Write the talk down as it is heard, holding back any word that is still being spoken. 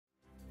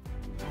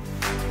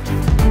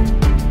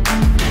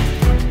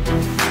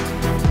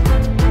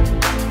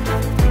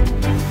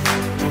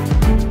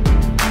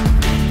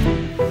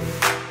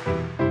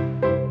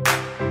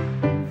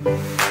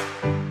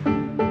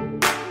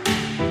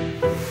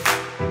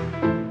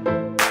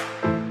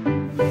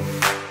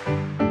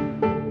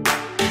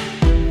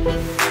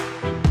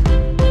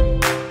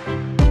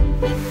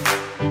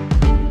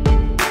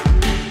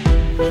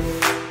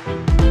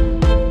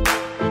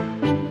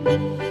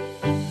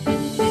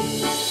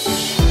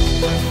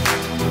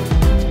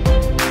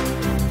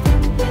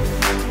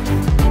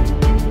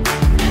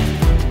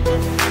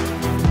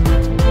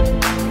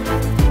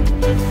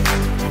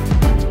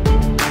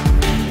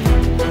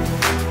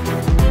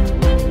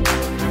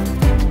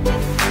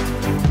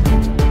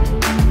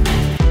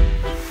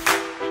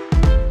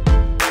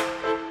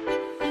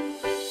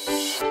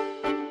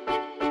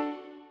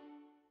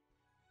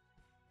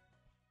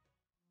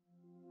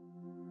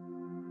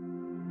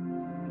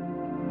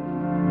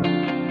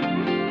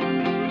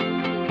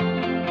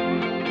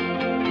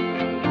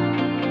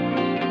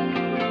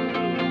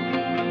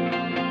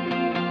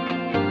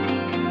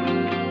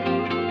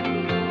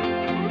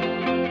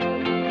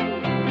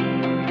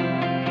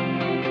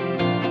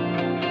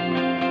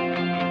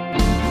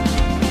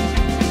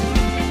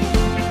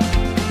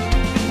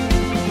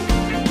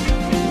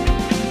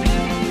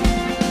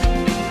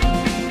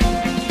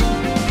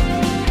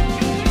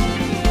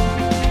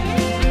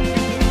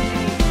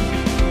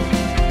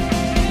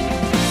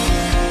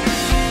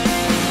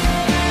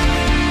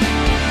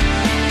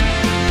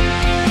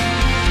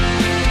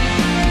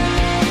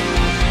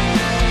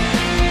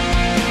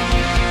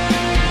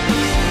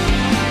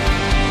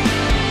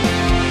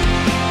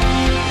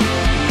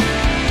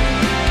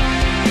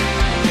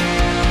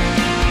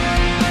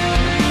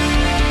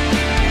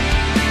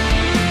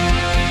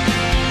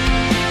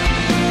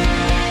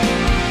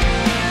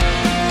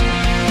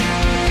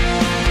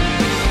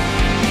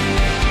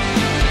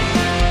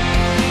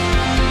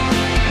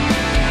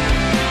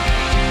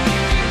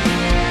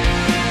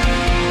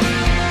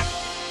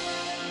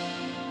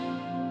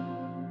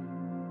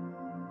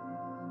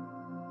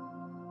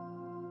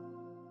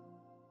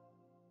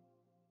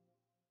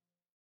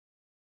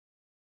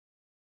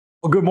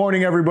Well, good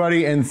morning,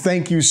 everybody, and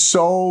thank you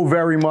so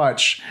very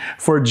much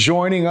for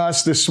joining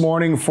us this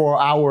morning for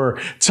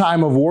our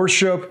time of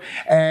worship.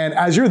 And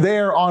as you're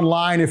there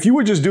online, if you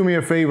would just do me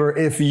a favor,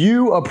 if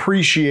you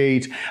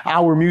appreciate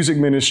our music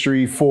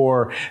ministry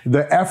for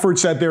the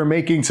efforts that they're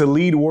making to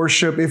lead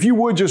worship, if you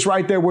would just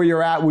right there where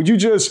you're at, would you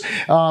just do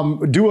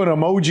an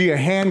emoji, a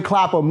hand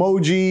clap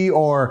emoji,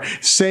 or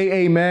say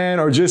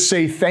amen, or just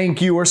say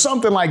thank you, or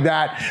something like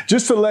that,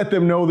 just to let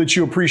them know that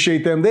you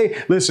appreciate them.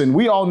 Listen,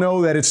 we all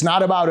know that it's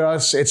not about us.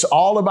 It's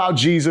all about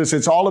Jesus.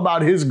 It's all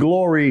about his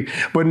glory.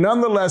 But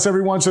nonetheless,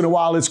 every once in a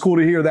while, it's cool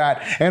to hear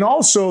that. And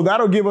also,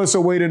 that'll give us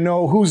a way to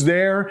know who's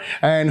there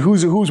and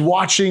who's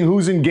watching,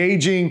 who's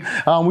engaging.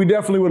 We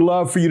definitely would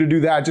love for you to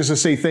do that, just to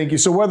say thank you.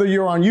 So whether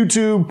you're on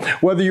YouTube,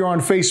 whether you're on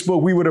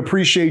Facebook, we would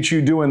appreciate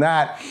you doing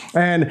that.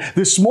 And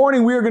this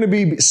morning, we are going to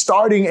be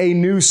starting a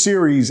new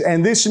series.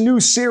 And this new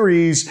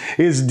series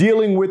is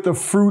dealing with the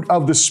fruit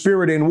of the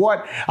Spirit. And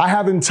what I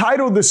have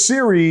entitled the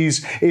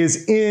series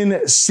is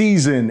In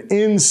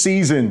Season.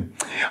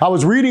 I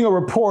was reading a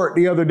report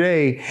the other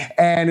day,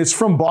 and it's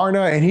from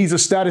Barna, and he's a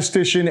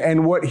statistician.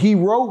 And what he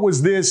wrote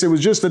was this. It was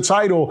just the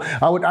title.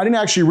 I didn't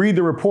actually read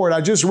the report. I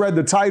just read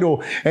the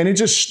title, and it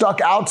just stuck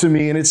out to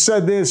me. And it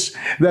said this,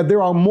 that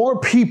there are more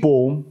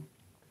people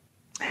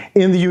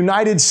in the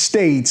United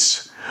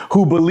States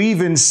who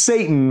believe in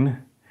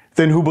Satan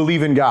than who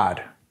believe in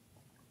God.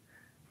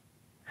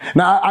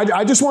 Now,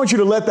 I just want you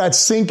to let that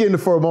sink in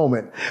for a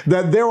moment,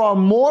 that there are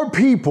more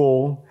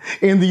people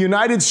in the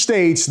United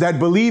States that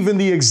believe in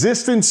the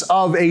existence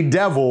of a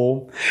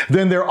devil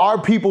than there are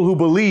people who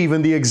believe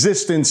in the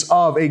existence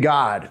of a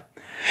God.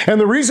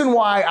 And the reason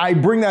why I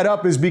bring that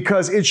up is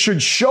because it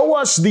should show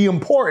us the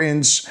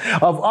importance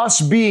of us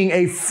being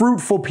a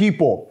fruitful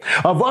people,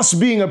 of us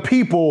being a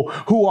people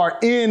who are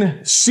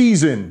in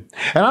season.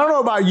 And I don't know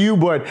about you,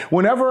 but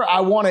whenever I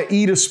want to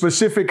eat a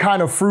specific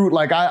kind of fruit,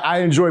 like I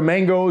enjoy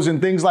mangoes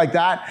and things like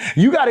that,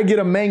 you got to get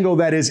a mango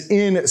that is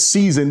in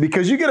season,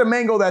 because you get a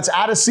mango that's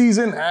out of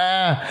season,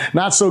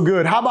 not so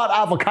good. How about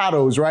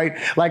avocados, right?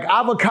 Like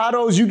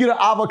avocados, you get an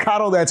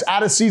avocado that's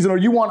out of season, or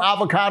you want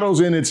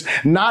avocados and it's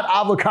not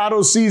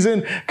avocado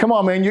season. Come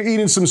on, man. You're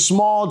eating some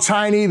small,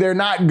 tiny. They're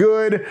not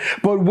good.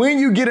 But when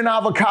you get an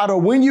avocado,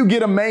 when you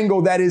get a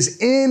mango that is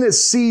in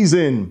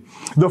season,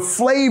 the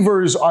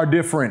flavors are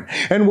different.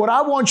 And what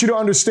I want you to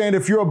understand,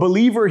 if you're a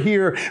believer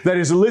here that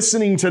is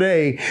listening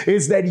today,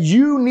 is that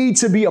you need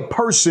to be a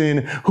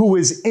person who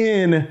is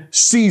in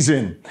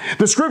season.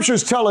 The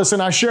scriptures tell us,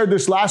 and I shared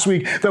this last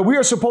week, that we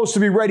are supposed to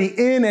be ready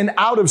in and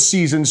out of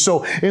season.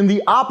 So in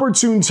the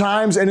opportune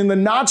times and in the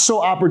not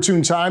so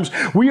opportune times,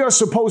 we are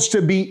supposed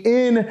to be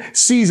in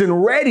season,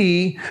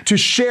 ready to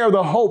share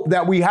the hope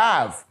that we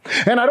have.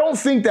 And I don't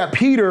think that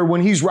Peter,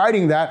 when he's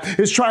writing that,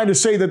 is trying to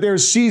say that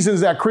there's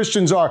seasons that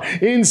Christians are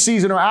in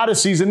season or out of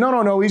season.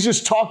 No. He's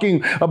just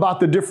talking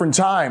about the different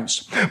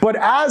times. But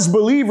as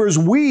believers,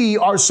 we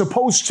are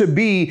supposed to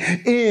be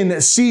in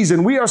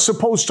season. We are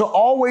supposed to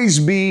always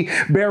be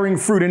bearing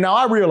fruit. And now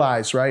I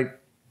realize, right,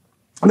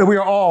 that we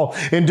are all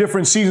in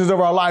different seasons of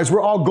our lives.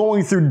 We're all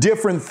going through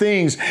different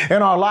things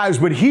in our lives.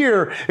 But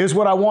here is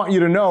what I want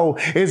you to know,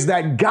 is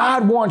that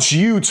God wants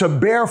you to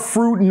bear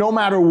fruit no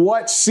matter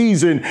what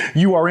season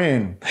you are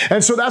in.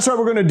 And so that's what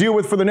we're going to deal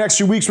with for the next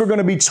few weeks. We're going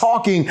to be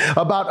talking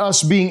about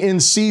us being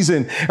in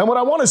season. And what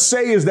I want to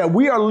say is that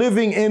we are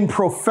living in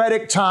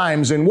prophetic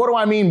times. And what do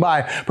I mean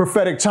by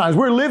prophetic times?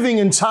 We're living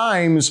in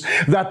times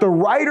that the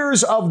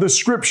writers of the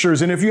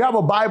scriptures, and if you have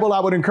a Bible, I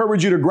would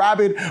encourage you to grab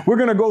it. We're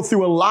going to go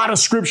through a lot of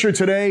scripture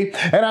today.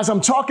 And as I'm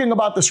talking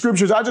about the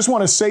scriptures, I just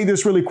want to say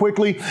this really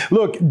quickly.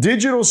 Look,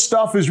 digital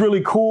stuff is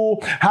really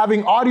cool.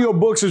 Having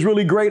audiobooks is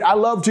really great. I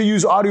love to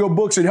use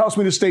audiobooks. It helps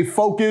me to stay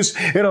focused.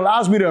 It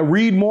allows me to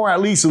read more,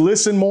 at least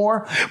listen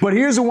more. But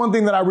here's the one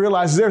thing that I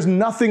realized: there's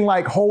nothing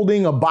like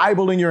holding a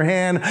Bible in your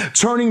hand,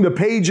 turning the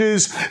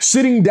pages,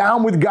 sitting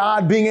down with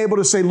God, being able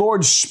to say,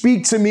 Lord,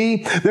 speak to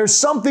me. There's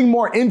something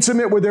more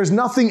intimate where there's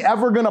nothing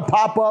ever going to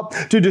pop up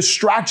to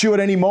distract you at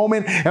any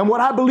moment. And what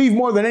I believe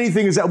more than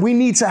anything is that we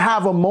need to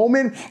have a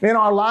moment in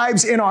our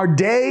lives, in our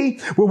day,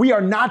 where we are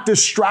not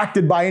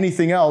distracted by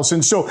anything else.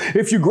 And so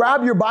if you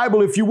grab your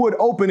Bible, if you would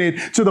open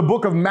it to the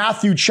book of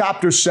Matthew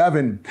chapter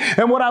 7.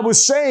 And what I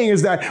was saying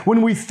is that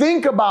when we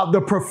think about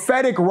the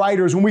prophetic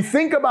writers, when we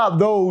think about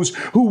those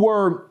who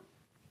were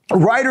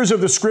writers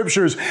of the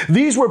scriptures,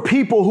 these were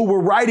people who were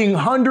writing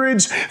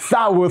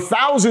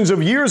thousands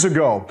of years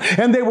ago.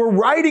 And they were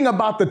writing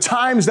about the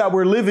times that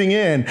we're living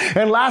in.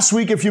 And last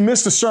week, if you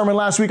missed the sermon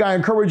last week, I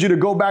encourage you to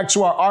go back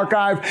to our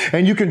archive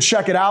and you can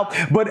check it out.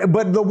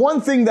 But the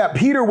one thing that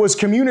Peter was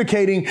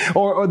communicating,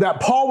 or that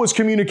Paul was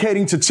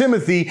communicating to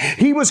Timothy,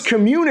 he was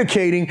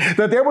communicating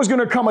that there was going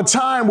to come a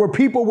time where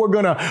people were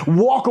going to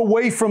walk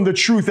away from the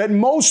truth, that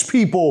most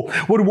people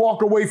would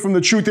walk away from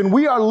the truth. And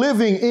we are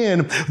living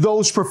in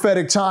those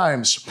prophetic times.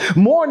 times.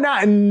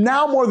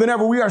 Now more than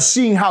ever, we are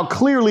seeing how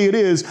clearly it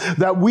is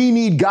that we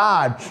need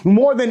God.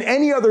 More than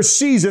any other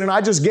season, and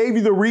I just gave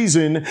you the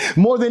reason,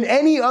 more than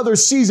any other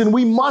season,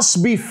 we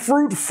must be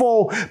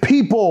fruitful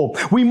people.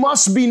 We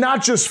must be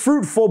not just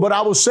fruitful, but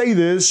I will say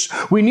this,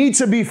 we need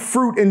to be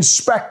fruit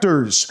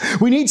inspectors.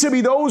 We need to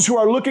be those who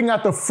are looking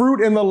at the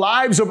fruit in the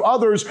lives of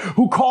others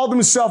who call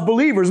themselves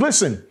believers.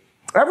 Listen.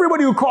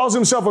 Everybody who calls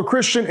himself a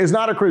Christian is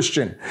not a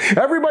Christian.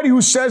 Everybody who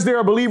says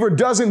they're a believer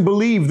doesn't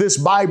believe this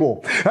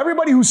Bible.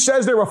 Everybody who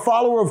says they're a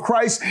follower of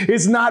Christ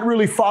is not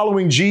really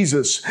following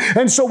Jesus.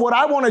 And so what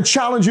I want to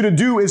challenge you to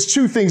do is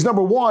two things.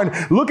 Number one,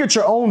 look at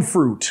your own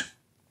fruit.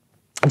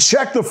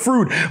 Check the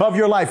fruit of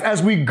your life.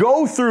 As we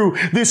go through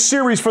this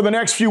series for the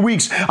next few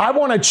weeks, I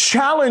want to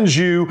challenge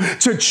you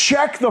to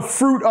check the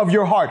fruit of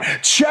your heart.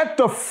 Check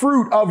the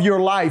fruit of your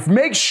life.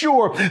 Make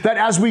sure that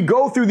as we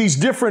go through these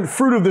different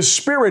fruit of the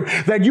Spirit,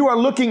 that you are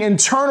looking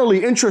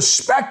internally,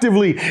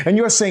 introspectively, and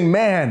you're saying,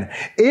 man,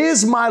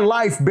 is my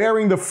life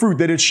bearing the fruit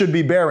that it should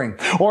be bearing?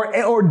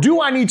 Or do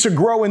I need to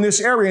grow in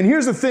this area? And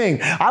here's the thing.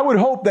 I would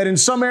hope that in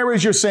some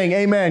areas you're saying,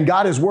 amen,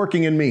 God is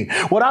working in me.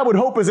 What I would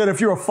hope is that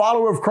if you're a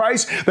follower of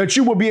Christ, that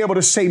you will be able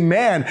to say,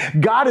 man,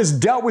 God has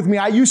dealt with me.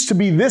 I used to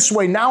be this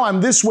way. Now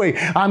I'm this way.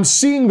 I'm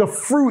seeing the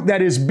fruit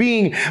that is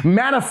being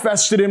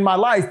manifested in my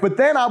life. But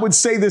then I would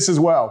say this as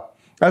well.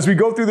 As we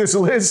go through this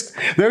list,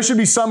 there should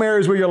be some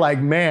areas where you're like,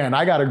 man,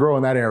 I got to grow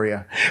in that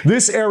area.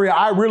 This area,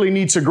 I really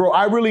need to grow.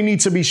 I really need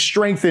to be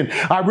strengthened.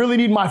 I really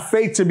need my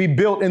faith to be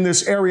built in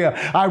this area.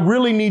 I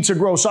really need to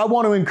grow. So I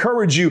want to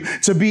encourage you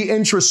to be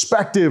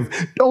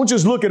introspective. Don't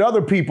just look at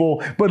other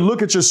people, but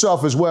look at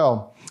yourself as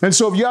well. And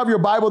so if you have your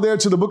Bible there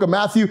to the book of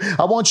Matthew,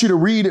 I want you to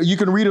read, you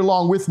can read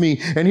along with me.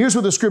 And here's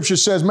what the scripture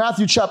says,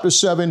 Matthew chapter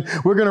 7,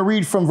 we're going to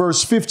read from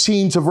verse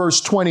 15 to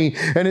verse 20.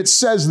 And it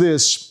says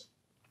this,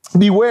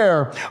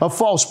 beware of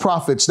false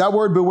prophets. That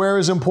word beware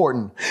is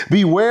important.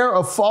 Beware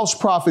of false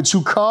prophets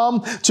who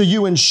come to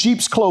you in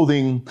sheep's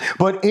clothing,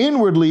 but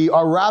inwardly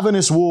are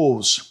ravenous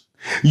wolves.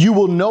 You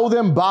will know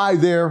them by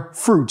their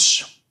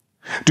fruits.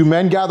 Do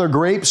men gather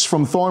grapes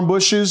from thorn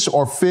bushes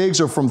or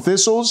figs or from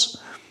thistles?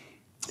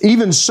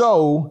 Even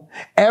so,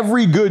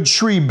 every good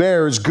tree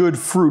bears good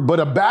fruit, but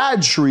a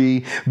bad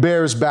tree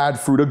bears bad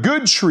fruit. A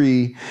good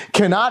tree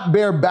cannot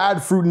bear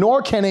bad fruit,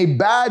 nor can a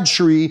bad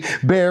tree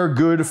bear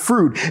good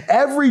fruit.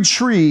 Every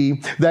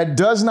tree that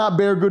does not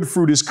bear good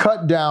fruit is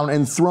cut down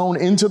and thrown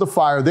into the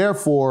fire.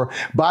 Therefore,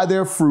 by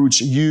their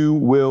fruits you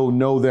will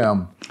know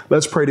them.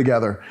 Let's pray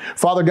together.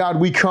 Father God,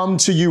 we come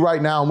to you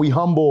right now and we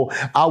humble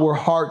our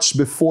hearts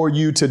before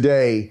you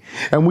today.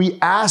 And we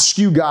ask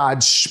you,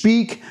 God,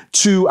 speak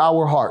to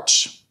our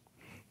hearts.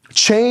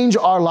 Change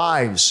our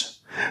lives.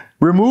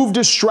 Remove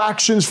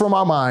distractions from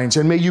our minds,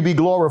 and may you be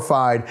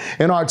glorified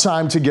in our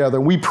time together.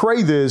 We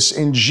pray this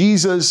in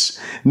Jesus'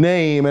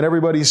 name, and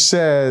everybody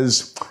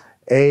says,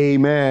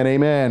 amen,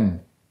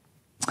 amen.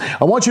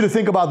 I want you to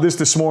think about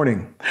this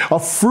morning. A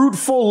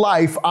fruitful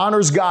life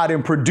honors God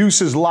and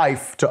produces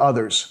life to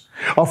others.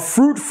 A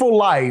fruitful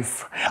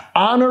life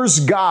honors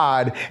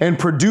God and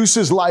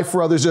produces life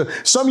for others.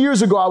 Some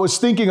years ago, I was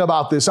thinking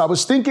about this. I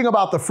was thinking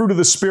about the fruit of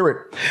the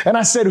Spirit. And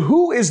I said,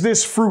 who is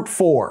this fruit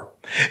for?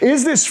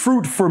 Is this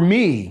fruit for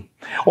me?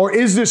 Or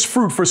is this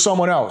fruit for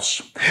someone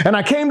else? And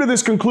I came to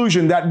this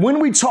conclusion that when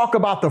we talk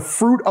about the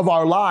fruit of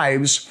our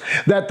lives,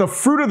 that the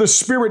fruit of the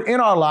Spirit in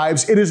our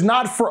lives, it is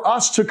not for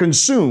us to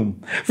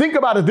consume. Think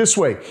about it this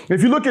way.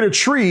 If you look at a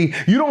tree,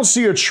 you don't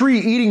see a tree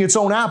eating its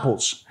own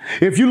apples.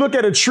 If you look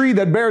at a tree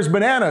that bears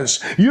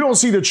bananas, you don't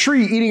see the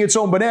tree eating its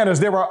own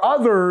bananas. There are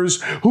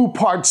others who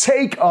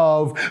partake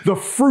of the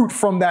fruit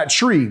from that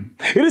tree.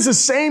 It is the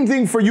same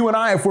thing for you and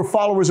I if we're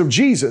followers of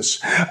Jesus.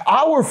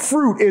 Our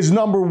fruit is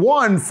number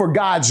one for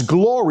God's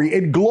glory.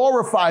 It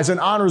glorifies and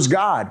honors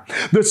God.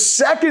 The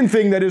second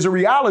thing that is a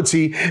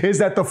reality is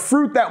that the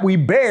fruit that we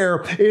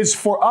bear is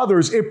for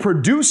others. It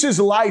produces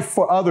life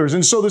for others.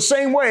 And so the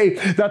same way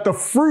that the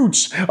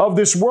fruits of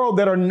this world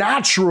that are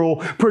natural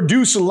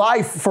produce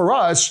life for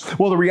us,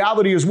 well, the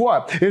reality is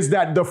what? Is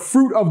that the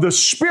fruit of the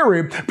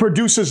Spirit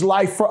produces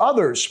life for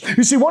others.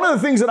 You see, one of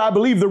the things that I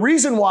believe, the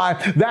reason why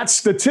that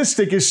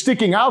statistic is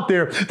sticking out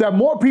there, that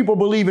more people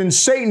believe in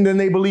Satan than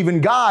they believe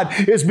in God,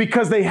 is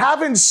because they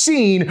haven't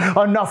seen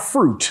enough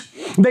fruit.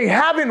 They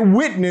haven't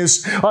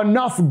witnessed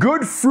enough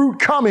good fruit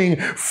coming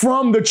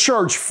from the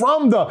church,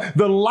 from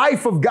the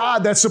life of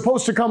God that's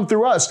supposed to come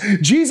through us.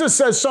 Jesus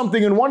says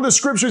something in one of the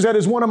scriptures that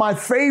is one of my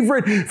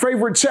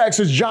favorite texts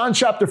is John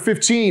chapter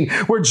 15,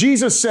 where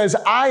Jesus says,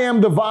 I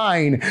am the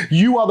vine,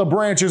 you are the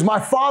branches. My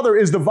Father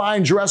is the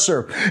vine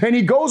dresser. And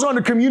he goes on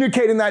to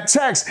communicate in that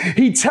text.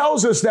 He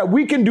tells us that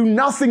we can do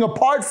nothing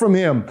apart from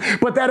him,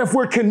 but that if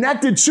we're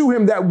connected to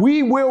him, that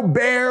we will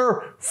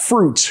bear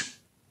fruit.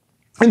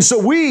 And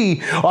so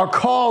we are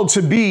called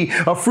to be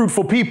a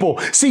fruitful people.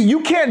 See,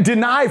 you can't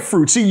deny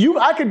fruit. See,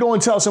 I could go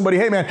and tell somebody,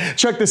 hey man,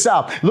 check this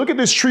out. Look at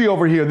this tree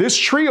over here. This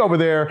tree over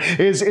there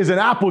is an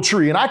apple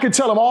tree. And I could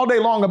tell them all day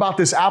long about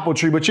this apple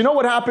tree. But you know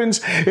what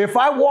happens? If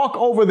I walk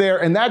over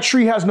there and that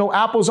tree has no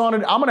apples on it,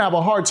 I'm going to have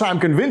a hard time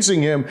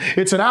convincing him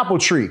it's an apple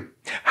tree.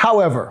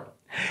 However,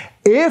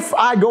 If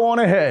I go on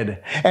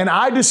ahead and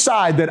I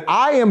decide that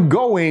I am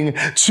going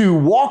to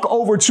walk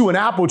over to an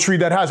apple tree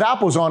that has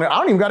apples on it, I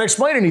don't even got to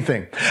explain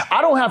anything.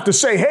 I don't have to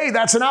say, hey,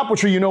 that's an apple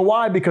tree. You know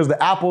why? Because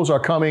the apples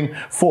are coming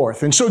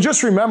forth. And so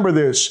just remember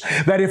this,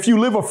 that if you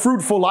live a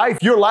fruitful life,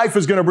 your life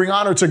is going to bring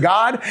honor to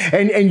God,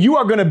 and you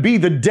are going to be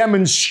the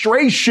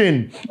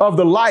demonstration of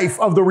the life,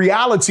 of the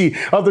reality,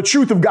 of the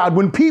truth of God.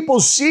 When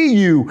people see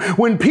you,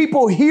 when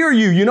people hear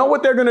you, you know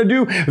what they're going to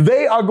do?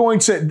 They are going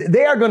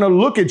to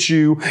look at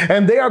you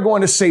and they are going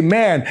to say,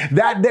 man,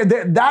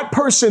 that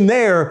person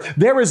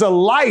there is a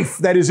life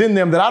that is in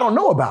them that I don't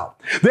know about.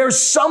 There's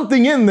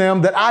something in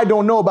them that I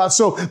don't know about.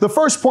 So the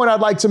first point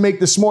I'd like to make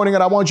this morning,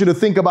 and I want you to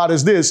think about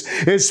is this,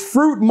 is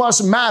fruit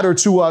must matter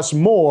to us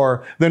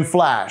more than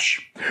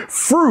flash.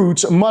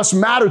 Fruit must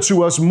matter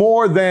to us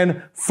more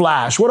than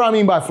flash. What do I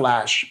mean by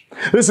flash?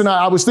 Listen,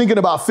 I was thinking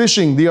about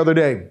fishing the other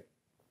day.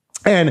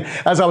 And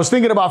as I was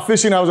thinking about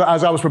fishing,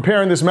 as I was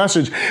preparing this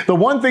message, the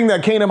one thing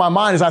that came to my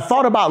mind is I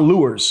thought about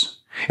lures.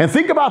 And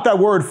think about that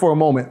word for a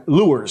moment,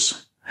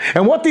 lures.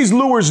 And what these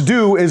lures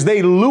do is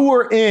they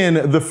lure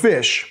in the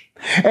fish.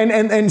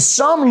 And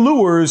some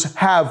lures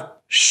have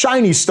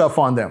shiny stuff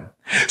on them.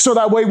 So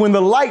that way, when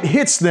the light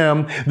hits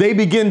them, they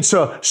begin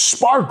to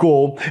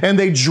sparkle and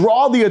they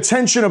draw the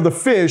attention of the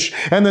fish.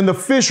 And then the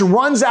fish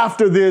runs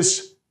after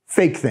this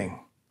fake thing.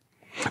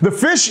 The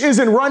fish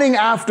isn't running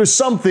after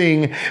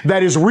something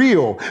that is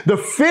real. The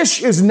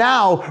fish is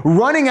now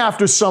running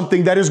after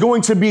something that is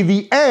going to be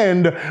the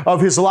end of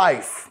his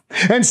life.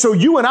 And so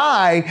you and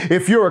I,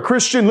 if you're a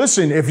Christian,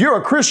 listen, if you're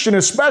a Christian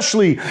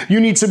especially, you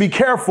need to be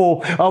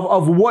careful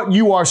of what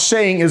you are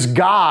saying is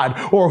God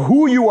or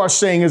who you are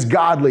saying is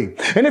godly.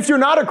 And if you're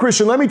not a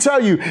Christian, let me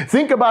tell you,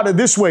 think about it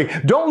this way.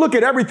 Don't look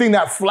at everything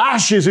that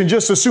flashes and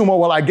just assume, oh,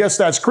 well, I guess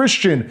that's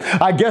Christian.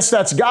 I guess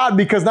that's God,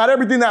 because not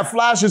everything that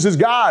flashes is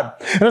God.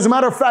 And as a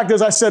matter of fact,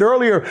 as I said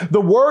earlier, the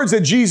words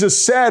that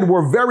Jesus said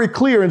were very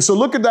clear. And so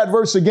look at that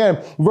verse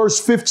again, verse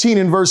 15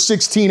 and verse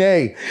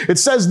 16a. It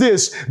says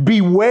this,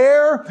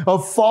 beware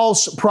of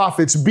false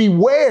prophets.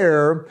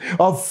 Beware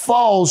of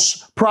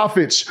false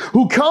prophets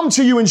who come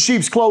to you in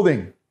sheep's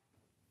clothing,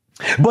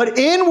 but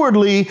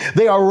inwardly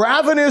they are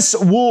ravenous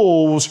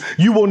wolves.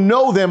 You will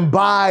know them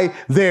by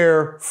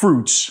their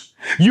fruits.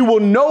 You will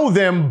know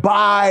them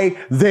by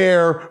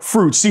their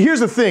fruits. See,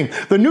 here's the thing.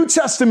 The New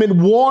Testament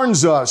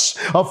warns us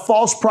of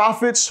false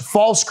prophets,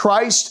 false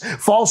Christ,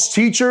 false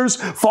teachers,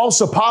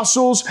 false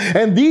apostles,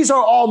 and these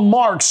are all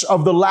marks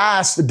of the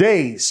last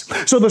days.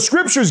 So the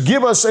scriptures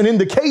give us an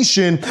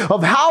indication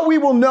of how we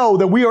will know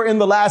that we are in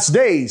the last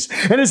days.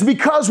 And it's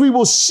because we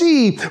will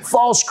see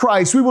false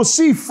Christ, we will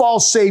see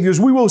false saviors,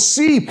 we will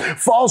see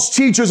false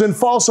teachers and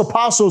false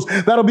apostles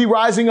that'll be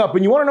rising up.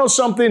 And you want to know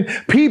something?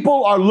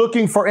 People are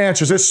looking for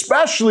answers, especially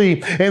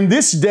in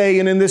this day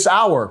and in this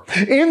hour.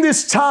 In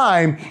this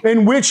time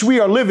in which we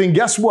are living,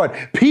 guess what?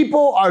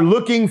 People are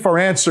looking for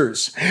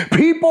answers.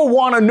 People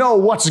want to know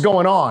what's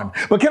going on.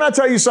 But can I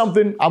tell you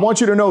something? I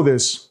want you to know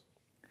this.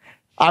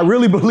 I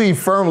really believe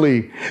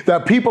firmly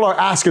that people are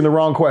asking the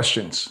wrong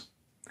questions.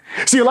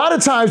 See, a lot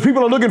of times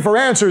people are looking for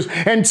answers,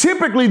 and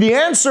typically the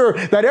answer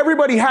that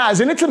everybody has,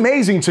 and it's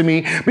amazing to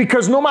me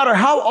because no matter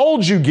how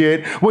old you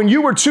get, when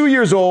you were 2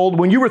 years old,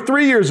 when you were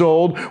 3 years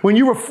old, when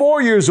you were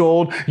 4 years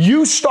old,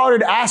 you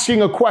started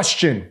asking a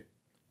question.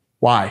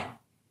 Why?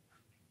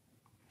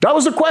 That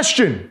was the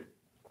question.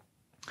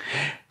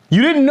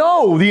 You didn't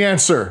know the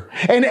answer.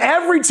 And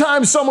every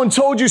time someone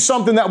told you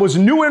something that was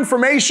new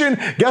information,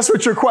 guess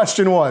what your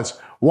question was?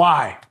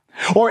 Why?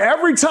 Or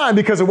every time,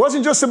 because it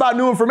wasn't just about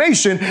new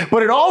information,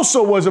 but it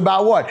also was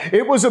about what?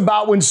 It was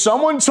about when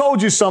someone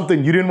told you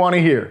something you didn't want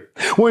to hear.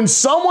 When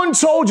someone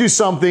told you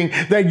something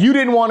that you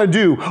didn't want to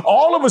do,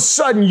 all of a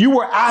sudden you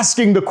were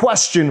asking the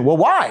question, well,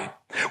 why?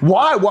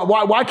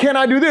 Why can't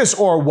I do this?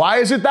 Or why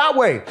is it that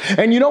way?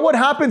 And you know what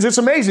happens? It's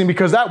amazing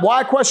because that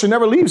why question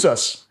never leaves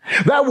us.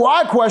 That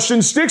why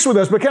question sticks with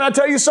us. But can I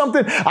tell you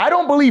something? I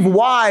don't believe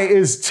why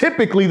is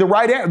typically the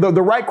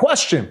right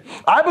question.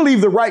 I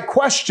believe the right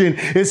question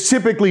is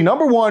typically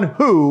number one,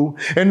 who,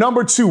 and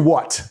number two,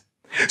 what.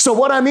 So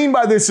what I mean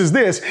by this is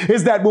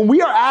that when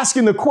we are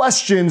asking the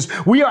questions,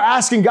 we are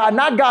asking God,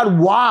 not God,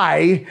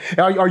 why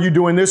are you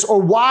doing this? Or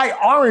why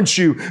aren't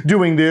you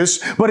doing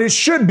this? But it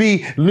should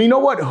be, you know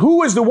what?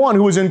 Who is the one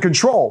who is in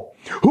control?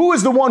 Who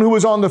is the one who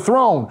is on the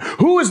throne?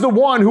 Who is the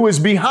one who is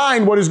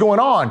behind what is going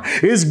on?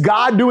 Is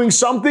God doing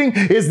something?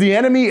 Is the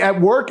enemy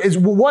at work?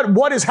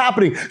 What is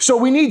happening? So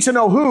we need to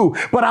know who,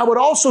 but I would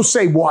also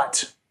say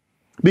what.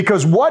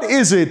 Because what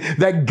is it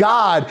that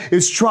God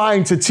is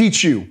trying to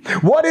teach you?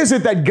 What is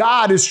it that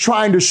God is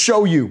trying to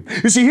show you?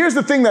 You see, here's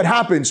the thing that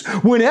happens.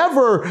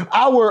 Whenever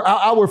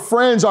our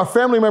friends, our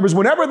family members,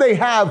 whenever they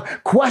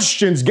have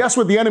questions, guess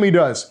what the enemy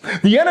does?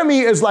 The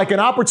enemy is like an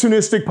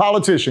opportunistic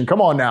politician.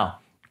 Come on now.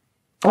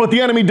 What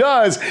the enemy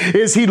does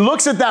is he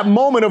looks at that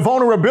moment of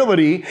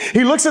vulnerability.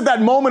 He looks at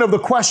that moment of the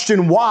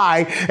question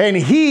why, and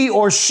he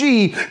or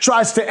she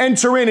tries to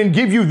enter in and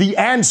give you the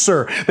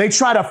answer. They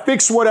try to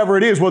fix whatever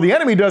it is. Well, the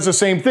enemy does the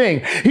same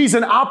thing. He's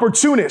an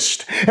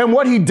opportunist. And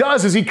what he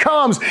does is he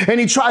comes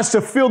and he tries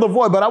to fill the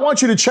void. But I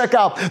want you to check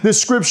out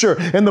this scripture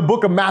in the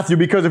book of Matthew,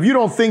 because if you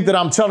don't think that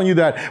I'm telling you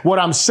that what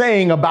I'm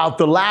saying about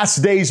the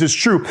last days is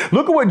true,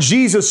 look at what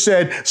Jesus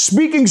said,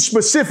 speaking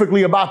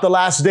specifically about the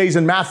last days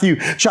in Matthew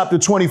chapter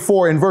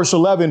 24. In verse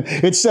 11,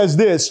 it says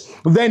this,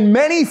 then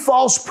many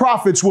false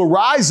prophets will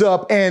rise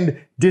up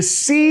and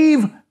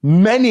deceive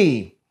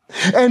many.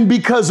 And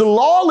because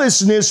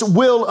lawlessness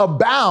will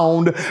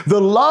abound, the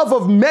love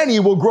of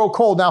many will grow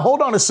cold. Now,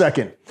 hold on a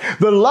second.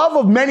 The love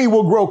of many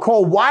will grow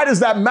cold. Why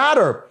does that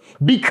matter?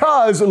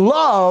 Because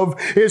love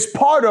is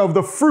part of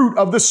the fruit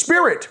of the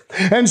Spirit.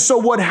 And so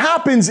what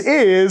happens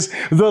is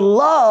the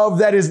love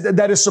that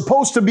is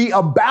supposed to be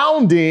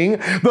abounding,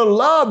 the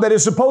love that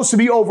is supposed to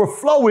be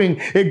overflowing,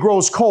 it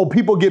grows cold.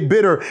 People get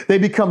bitter. They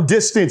become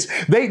distant.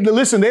 They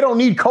don't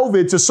need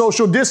COVID to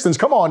social distance.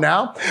 Come on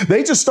now.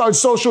 They just start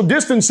social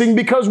distancing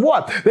because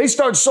what? They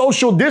start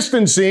social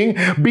distancing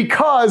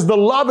because the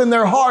love in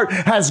their heart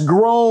has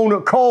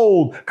grown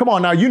cold. Come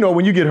on now. You know,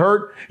 when you get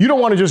hurt, you don't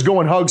want to just go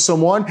and hug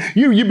someone.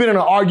 You've been in an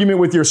argument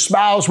with your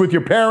spouse, with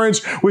your parents,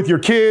 with your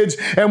kids.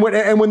 And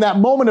when that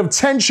moment of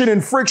tension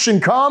and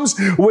friction comes,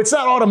 well, it's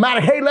not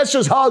automatic. Hey, let's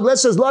just hug.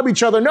 Let's just love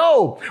each other.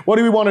 No. What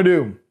do we want to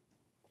do?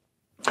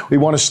 We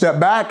want to step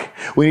back.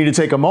 We need to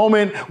take a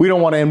moment. We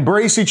don't want to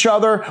embrace each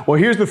other. Well,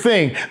 here's the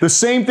thing. The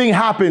same thing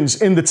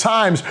happens in the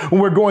times when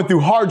we're going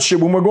through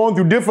hardship, when we're going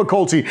through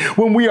difficulty,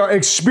 when we are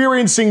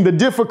experiencing the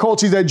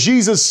difficulties that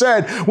Jesus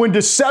said, when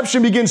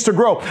deception begins to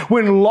grow,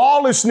 when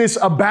lawlessness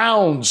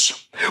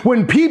abounds,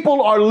 when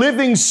people are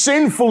living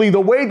sinfully the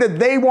way that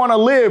they want to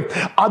live,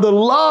 the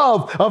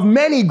love of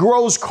many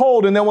grows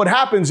cold. And then what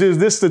happens is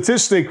this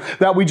statistic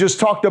that we just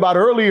talked about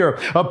earlier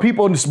of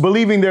people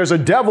believing there's a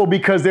devil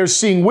because they're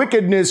seeing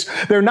wickedness.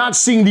 They're not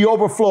seeing the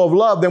overflow of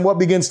love. Then what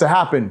begins to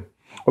happen?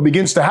 What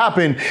begins to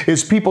happen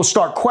is people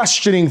start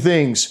questioning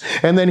things.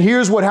 And then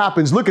here's what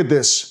happens. Look at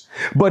this.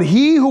 But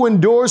he who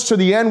endures to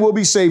the end will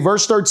be saved.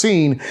 Verse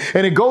 13.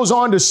 And it goes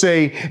on to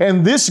say,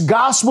 and this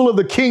gospel of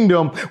the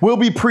kingdom will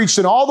be preached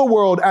in all the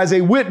world as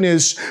a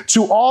witness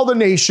to all the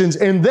nations,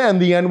 and then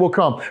the end will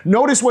come.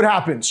 Notice what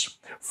happens.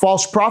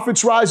 False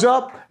prophets rise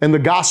up and the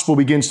gospel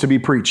begins to be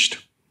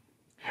preached.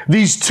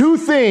 These two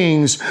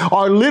things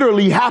are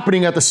literally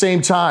happening at the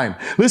same time.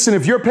 Listen,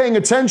 if you're paying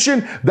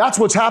attention, that's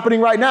what's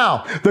happening right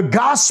now. The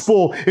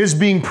gospel is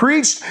being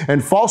preached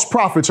and false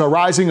prophets are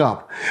rising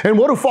up. And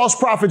what do false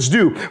prophets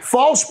do?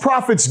 False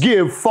prophets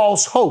give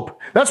false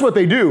hope. That's what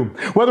they do.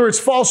 Whether it's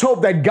false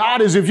hope that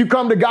God is, if you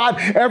come to God,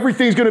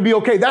 everything's going to be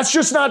okay. That's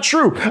just not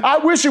true. I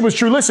wish it was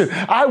true. Listen,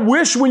 I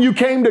wish when you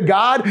came to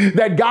God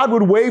that God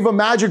would wave a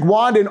magic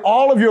wand and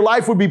all of your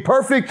life would be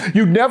perfect.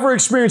 You'd never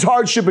experience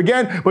hardship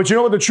again. But you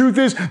know what the truth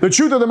is? The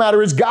truth of the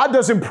matter is God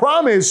doesn't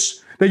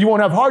promise that you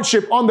won't have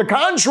hardship. On the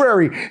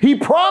contrary, he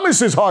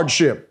promises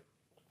hardship.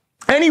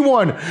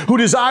 Anyone who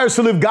desires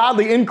to live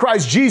godly in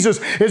Christ Jesus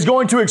is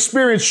going to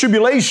experience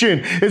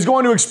tribulation, is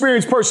going to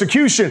experience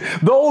persecution.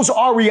 Those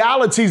are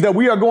realities that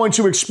we are going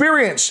to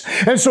experience.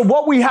 And so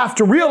what we have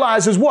to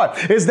realize is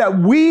what? Is that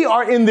we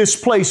are in this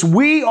place.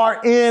 We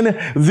are in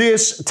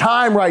this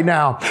time right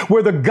now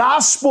where the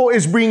gospel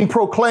is being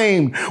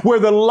proclaimed, where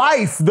the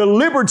life, the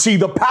liberty,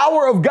 the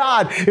power of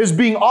God is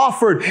being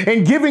offered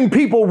and giving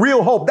people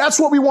real hope. That's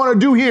what we want to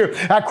do here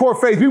at Core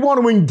Faith. We want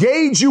to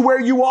engage you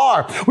where you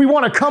are. We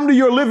want to come to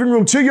your living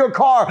room, to your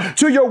car,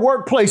 to your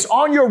workplace,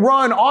 on your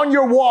run, on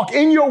your walk,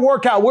 in your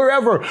workout,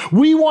 wherever.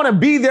 We want to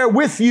be there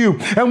with you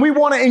and we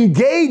want to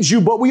engage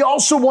you, but we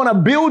also want to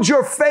build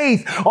your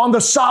faith on the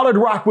solid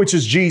rock, which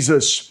is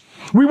Jesus.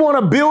 We want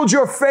to build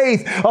your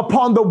faith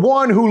upon the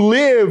one who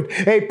lived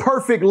a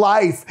perfect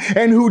life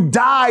and who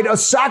died a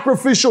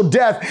sacrificial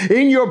death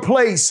in your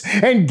place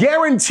and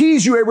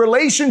guarantees you a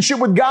relationship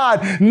with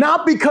God,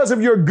 not because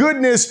of your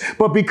goodness,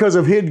 but because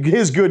of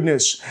his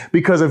goodness,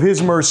 because of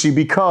his mercy,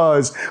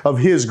 because of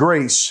his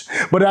grace.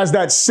 But as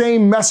that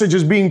same message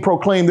is being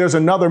proclaimed, there's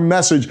another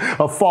message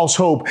of false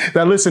hope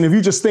that, listen, if you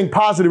just think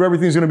positive,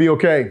 everything's going to be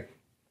okay.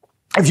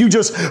 If you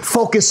just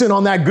focus in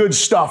on that good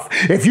stuff,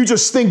 if you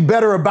just think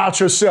better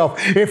about yourself,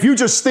 if you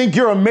just think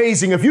you're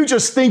amazing, if you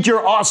just think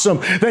you're awesome,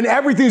 then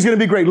everything's going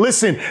to be great.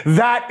 Listen,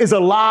 that is a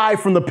lie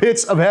from the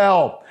pits of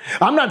hell.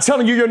 I'm not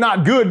telling you you're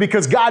not good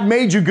because God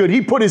made you good.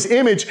 He put his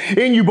image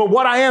in you. But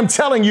what I am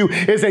telling you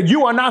is that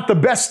you are not the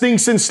best thing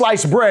since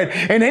sliced bread.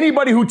 And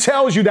anybody who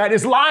tells you that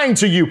is lying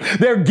to you.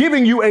 They're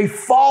giving you a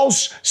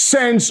false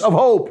sense of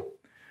hope.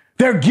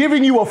 They're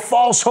giving you a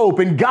false hope,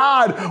 and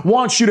God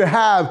wants you to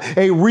have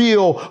a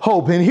real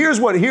hope. And here's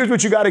what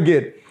you got to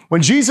get.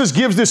 When Jesus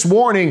gives this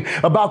warning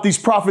about these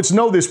prophets,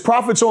 know this: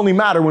 prophets only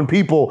matter when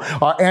people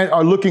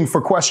are looking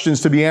for questions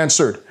to be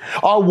answered.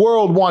 Our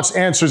world wants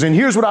answers. And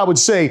here's what I would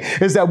say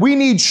is that we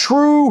need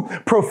true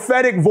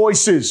prophetic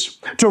voices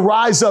to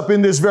rise up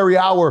in this very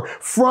hour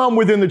from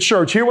within the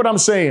church. Hear what I'm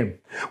saying?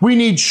 We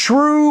need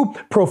true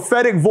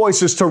prophetic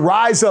voices to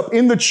rise up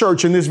in the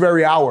church in this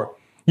very hour.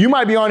 You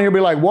might be on here and be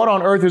like, what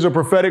on earth is a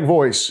prophetic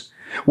voice?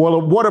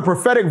 Well, what a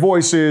prophetic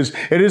voice is,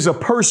 it is a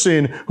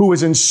person who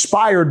is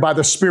inspired by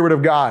the Spirit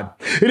of God.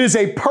 It is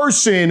a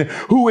person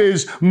who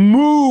is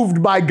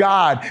moved by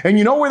God. And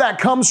you know where that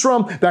comes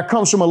from? That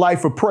comes from a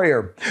life of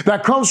prayer.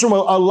 That comes from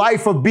a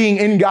life of being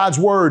in God's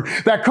word.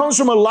 That comes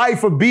from a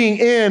life of being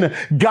in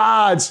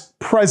God's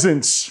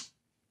presence.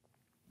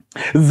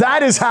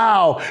 That is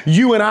how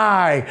you and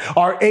I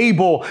are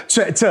able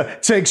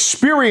to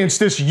experience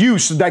this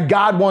use that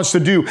God wants to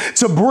do,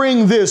 to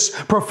bring this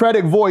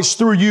prophetic voice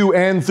through you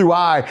and through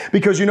I.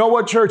 Because you know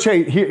what, church?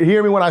 Hey,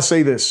 hear me when I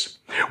say this.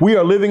 We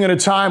are living in a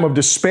time of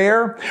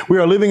despair. We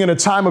are living in a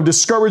time of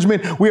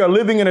discouragement. We are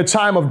living in a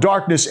time of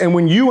darkness. And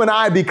when you and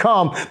I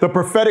become the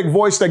prophetic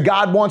voice that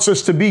God wants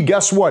us to be,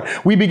 guess what?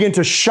 We begin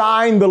to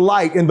shine the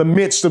light in the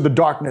midst of the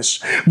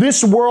darkness.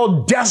 This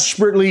world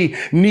desperately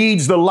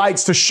needs the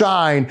lights to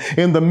shine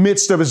in the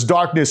midst of its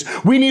darkness.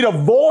 We need a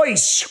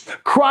voice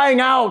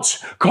crying out,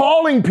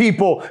 calling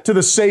people to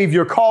the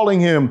Savior,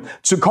 calling them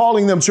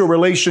to a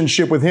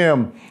relationship with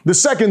Him. The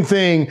second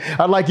thing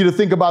I'd like you to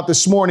think about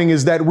this morning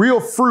is that real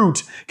fruit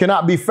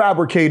cannot be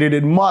fabricated.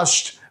 It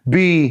must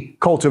be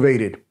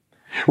cultivated.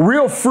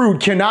 Real fruit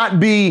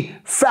cannot be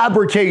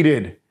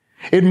fabricated.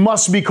 It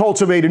must be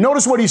cultivated.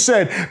 Notice what he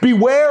said.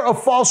 Beware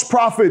of false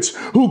prophets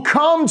who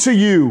come to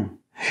you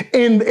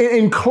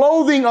in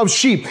clothing of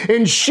sheep,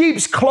 in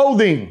sheep's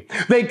clothing.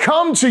 They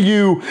come to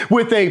you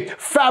with a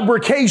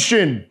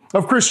fabrication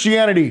of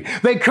Christianity.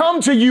 They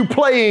come to you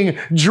playing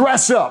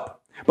dress up.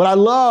 But I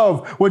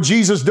love what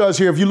Jesus does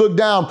here. If you look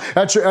down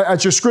at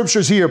your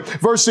scriptures here,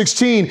 verse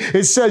 16,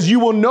 it says, you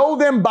will know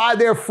them by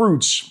their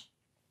fruits.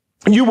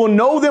 You will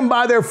know them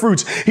by their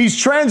fruits. He's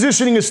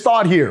transitioning his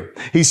thought here.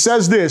 He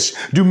says this: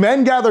 do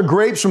men gather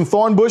grapes from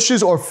thorn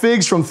bushes or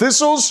figs from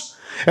thistles?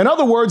 In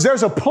other words,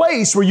 there's a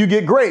place where you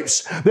get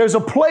grapes. There's a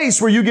place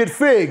where you get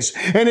figs.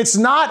 And it's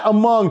not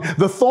among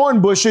the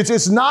thorn bushes.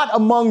 It's not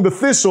among the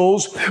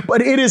thistles,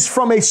 but it is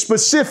from a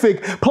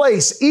specific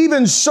place.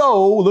 Even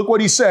so, look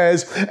what he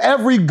says,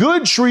 every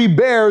good tree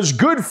bears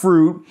good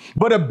fruit,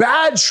 but a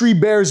bad tree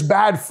bears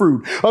bad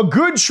fruit. A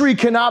good tree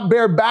cannot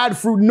bear bad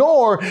fruit,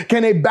 nor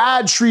can a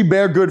bad tree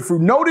bear good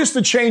fruit. Notice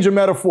the change of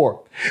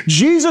metaphor.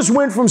 Jesus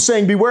went from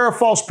saying, beware of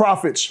false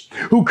prophets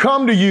who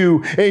come to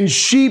you in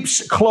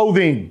sheep's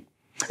clothing.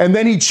 And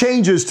then he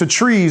changes to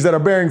trees that are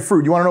bearing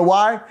fruit. You want to know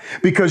why?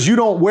 Because you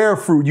don't wear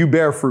fruit, you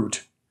bear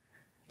fruit.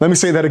 Let me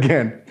say that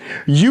again.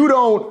 You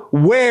don't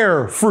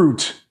wear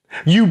fruit,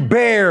 you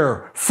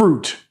bear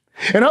fruit.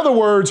 In other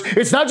words,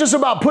 it's not just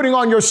about putting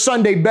on your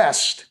Sunday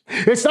best.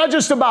 It's not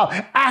just about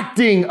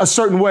acting a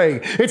certain way.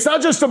 It's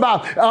not just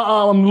about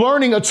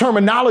learning a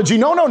terminology.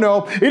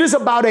 No. It is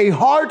about a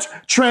heart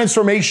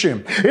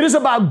transformation. It is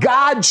about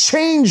God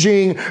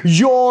changing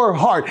your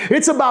heart.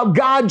 It's about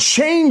God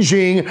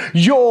changing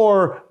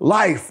your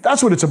life.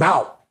 That's what it's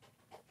about.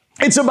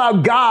 It's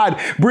about God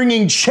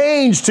bringing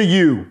change to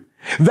you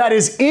that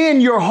is in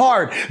your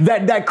heart,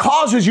 that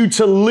causes you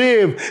to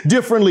live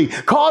differently,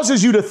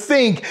 causes you to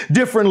think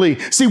differently.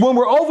 See, when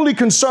we're overly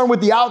concerned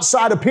with the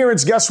outside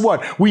appearance, guess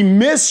what? We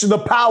miss the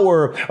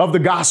power of the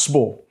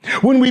gospel.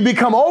 When we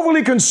become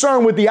overly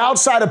concerned with the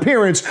outside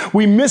appearance,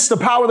 we miss the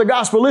power of the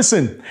gospel.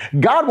 Listen,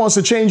 God wants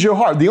to change your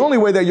heart. The only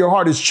way that your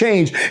heart is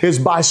changed is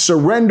by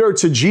surrender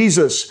to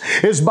Jesus,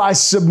 is by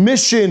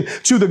submission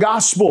to the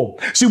gospel.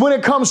 See, when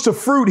it comes to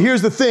fruit,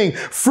 here's the thing.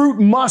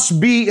 Fruit must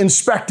be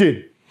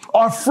inspected.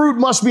 Our fruit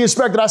must be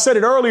inspected. I said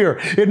it earlier.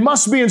 It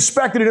must be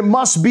inspected and it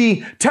must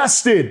be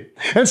tested.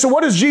 And so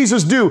what does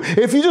Jesus do?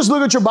 If you just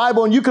look at your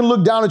Bible and you can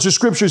look down at your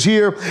scriptures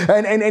here,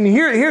 and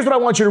here's what I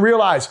want you to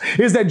realize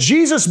is that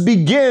Jesus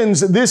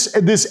begins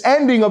this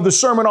ending of the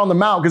Sermon on the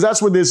Mount, because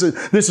that's where this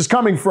is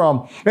coming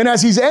from. And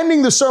as he's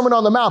ending the Sermon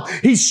on the Mount,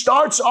 he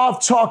starts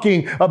off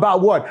talking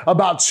about what?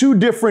 About two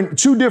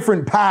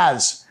different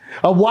paths,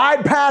 a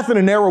wide path and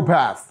a narrow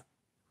path,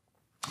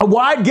 a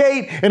wide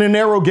gate and a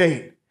narrow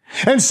gate.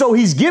 And so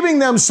he's giving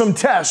them some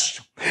tests.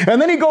 And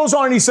then he goes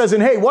on and he says,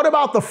 and hey, what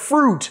about the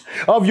fruit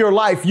of your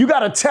life? You got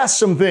to test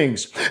some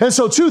things. And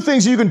so two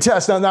things you can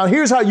test. Now,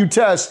 here's how you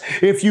test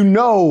if you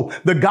know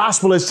the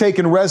gospel has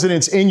taken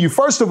residence in you.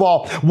 First of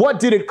all, what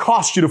did it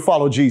cost you to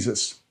follow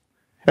Jesus?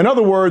 In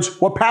other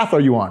words, what path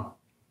are you on?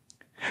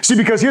 See,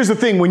 because here's the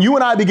thing. When you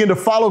and I begin to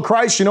follow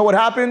Christ, you know what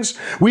happens?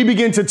 We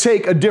begin to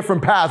take a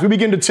different path. We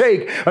begin to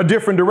take a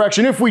different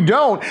direction. If we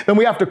don't, then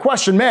we have to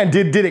question, man,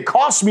 did it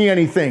cost me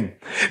anything?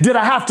 Did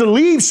I have to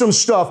leave some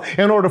stuff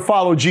in order to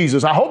follow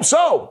Jesus? I hope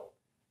so.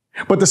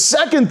 But the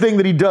second thing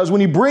that he does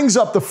when he brings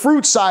up the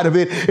fruit side of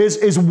it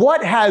is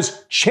what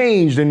has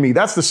changed in me?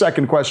 That's the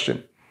second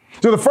question.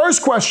 So the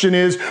first question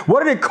is,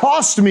 what did it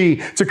cost me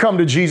to come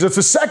to Jesus?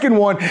 The second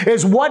one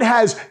is, what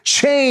has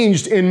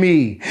changed in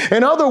me?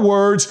 In other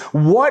words,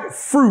 what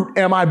fruit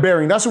am I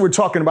bearing? That's what we're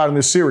talking about in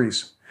this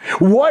series.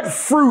 What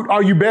fruit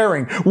are you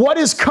bearing? What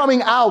is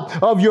coming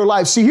out of your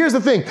life? See, here's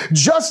the thing.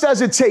 Just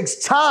as it takes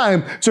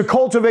time to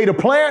cultivate a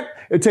plant,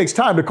 it takes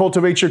time to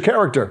cultivate your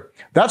character.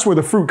 That's where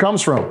the fruit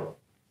comes from.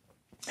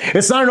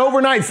 It's not an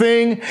overnight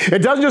thing.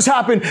 It doesn't just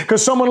happen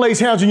because someone lays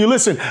hands on you.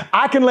 Listen,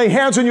 I can lay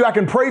hands on you. I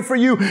can pray for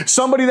you.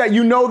 Somebody that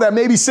you know that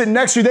may be sitting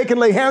next to you, they can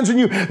lay hands on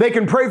you. They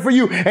can pray for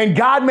you. And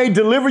God may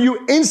deliver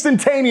you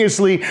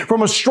instantaneously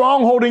from a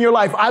stronghold in your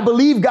life. I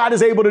believe God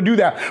is able to do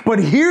that. But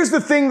here's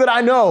the thing that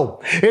I know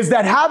is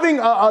that having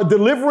a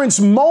deliverance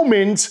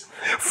moment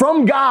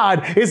from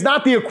God is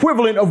not the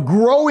equivalent of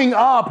growing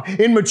up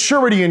in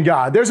maturity in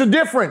God. There's a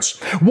difference.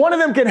 One of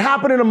them can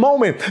happen in a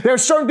moment. There are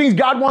certain things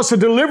God wants to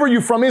deliver you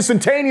from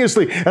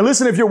instantaneously. And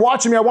listen, if you're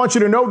watching me, I want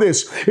you to know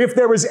this. If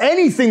there is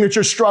anything that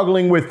you're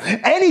struggling with,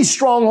 any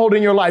stronghold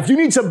in your life, you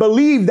need to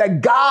believe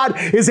that God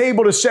is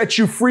able to set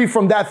you free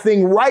from that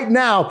thing right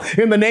now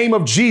in the name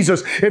of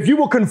Jesus. If you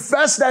will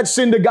confess that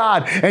sin to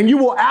God and you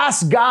will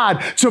ask God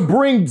to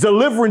bring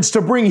deliverance, to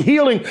bring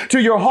healing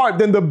to your heart,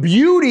 then the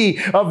beauty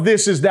of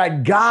this is that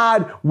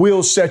God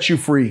will set you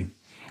free.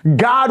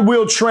 God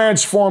will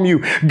transform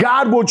you.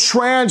 God will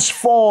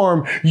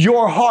transform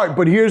your heart.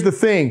 But here's the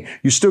thing.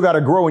 You still got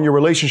to grow in your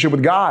relationship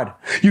with God.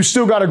 You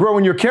still got to grow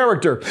in your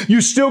character. You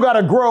still got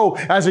to grow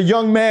as a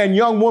young man,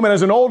 young woman,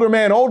 as an older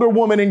man, older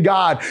woman in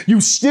God.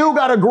 You still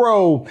got to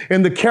grow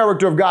in the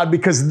character of God,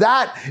 because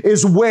that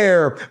is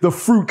where the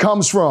fruit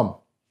comes from.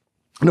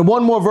 And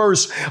one more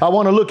verse I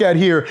want to look at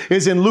here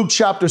is in Luke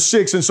chapter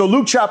 6. And so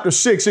Luke chapter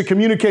 6, it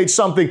communicates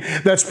something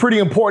that's pretty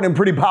important and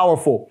pretty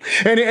powerful.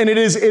 And it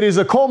is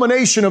a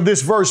culmination of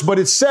this verse, but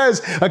it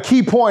says a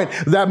key point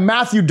that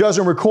Matthew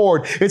doesn't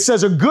record. It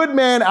says, a good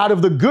man out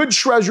of the good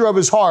treasure of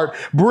his heart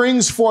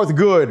brings forth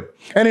good,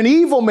 and an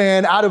evil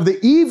man out of the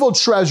evil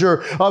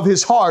treasure of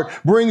his heart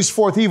brings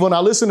forth evil.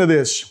 Now listen to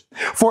this.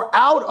 For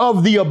out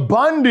of the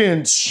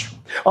abundance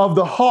of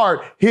the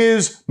heart,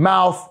 his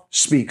mouth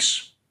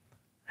speaks.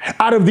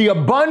 Out of the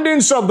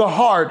abundance of the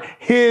heart,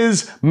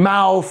 his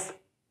mouth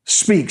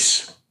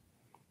speaks.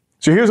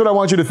 So here's what I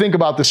want you to think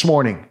about this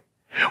morning.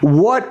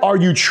 What are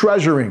you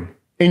treasuring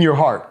in your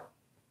heart?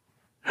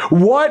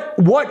 What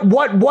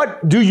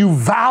do you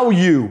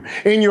value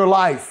in your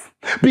life?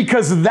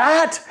 Because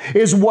that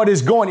is what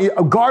is going,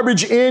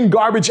 garbage in,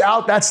 garbage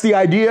out. That's the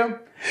idea.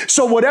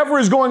 So whatever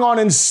is going on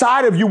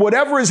inside of you,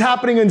 whatever is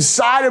happening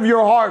inside of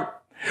your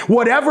heart,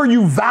 whatever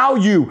you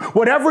value,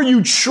 whatever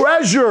you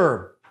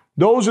treasure,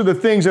 those are the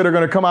things that are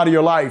going to come out of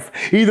your life,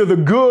 either the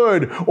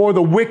good or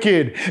the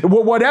wicked,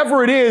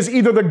 whatever it is,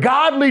 either the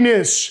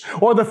godliness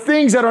or the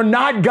things that are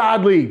not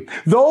godly.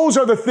 Those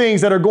are the things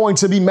that are going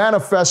to be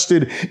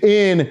manifested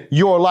in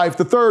your life.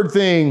 The third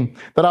thing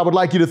that I would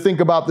like you to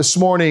think about this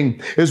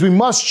morning is we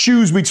must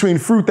choose between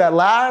fruit that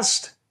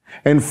lasts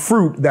and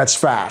fruit that's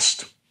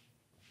fast.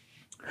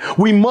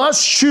 We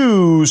must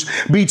choose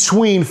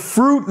between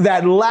fruit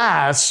that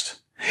lasts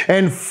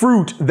and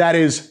fruit that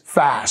is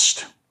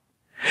fast.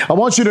 I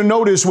want you to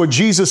notice what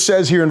Jesus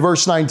says here in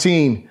verse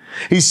 19.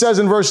 He says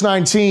in verse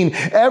 19,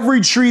 every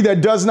tree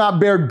that does not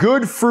bear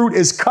good fruit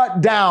is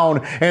cut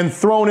down and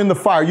thrown in the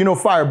fire. You know,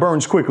 fire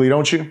burns quickly,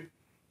 don't you?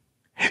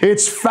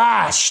 It's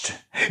fast.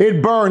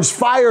 It burns.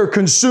 Fire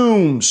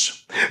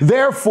consumes.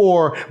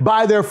 Therefore,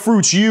 by their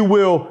fruits, you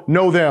will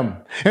know them.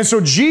 And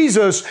so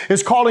Jesus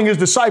is calling his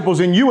disciples,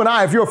 and you and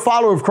I, if you're a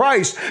follower of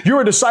Christ,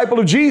 you're a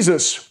disciple of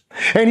Jesus.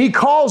 And he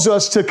calls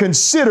us to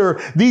consider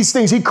these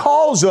things. He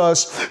calls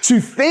us to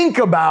think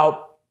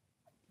about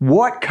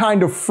what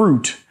kind of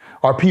fruit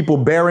are people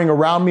bearing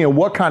around me, and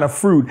what kind of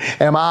fruit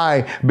am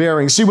I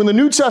bearing? See, when the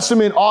New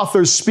Testament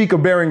authors speak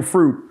of bearing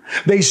fruit,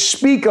 they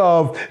speak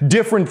of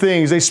different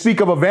things. They speak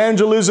of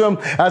evangelism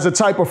as a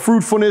type of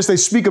fruitfulness. They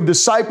speak of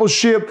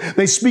discipleship.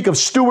 They speak of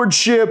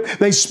stewardship.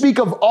 They speak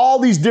of all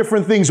these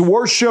different things.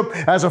 Worship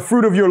as a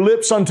fruit of your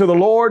lips unto the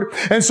Lord.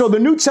 And so the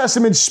New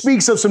Testament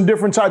speaks of some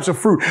different types of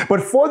fruit.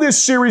 But for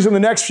this series in the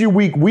next few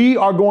weeks, we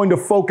are going to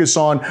focus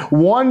on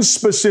one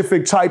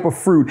specific type of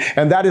fruit,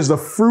 and that is the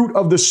fruit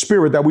of the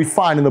Spirit that we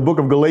find in the book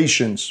of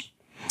Galatians.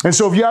 And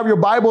so if you have your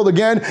Bible,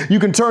 again, you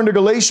can turn to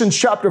Galatians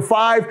chapter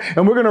 5,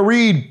 and we're going to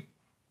read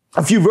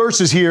a few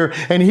verses here.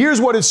 And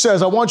here's what it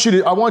says. I want you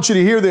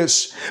to hear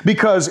this,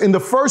 because in the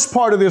first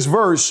part of this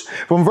verse,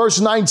 from verse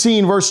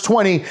 19, verse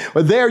 20,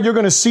 there you're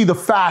going to see the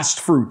fast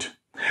fruit.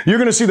 You're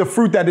going to see the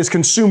fruit that is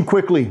consumed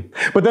quickly.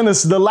 But then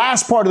the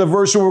last part of the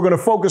verse that we're going to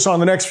focus on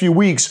the next few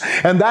weeks,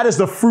 and that is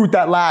the fruit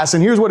that lasts.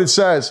 And here's what it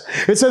says.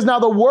 It says, now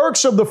the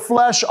works of the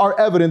flesh are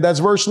evident, that's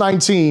verse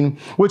 19,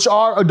 which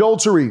are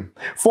adultery,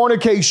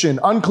 fornication,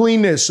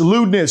 uncleanness,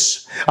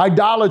 lewdness,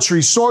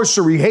 idolatry,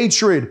 sorcery,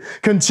 hatred,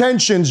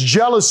 contentions,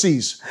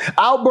 jealousies,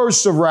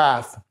 outbursts of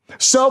wrath,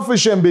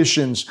 selfish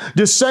ambitions,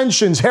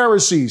 dissensions,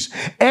 heresies,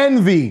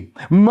 envy,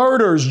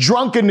 murders,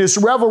 drunkenness,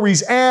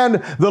 revelries, and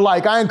the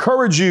like. I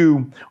encourage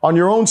you on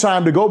your own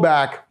time to go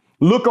back,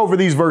 look over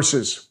these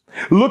verses.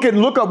 Look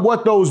up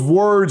what those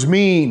words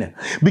mean,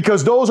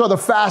 because those are the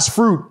fast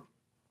fruit.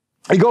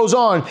 He goes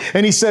on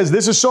and he says,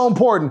 this is so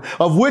important,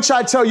 of which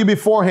I tell you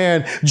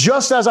beforehand,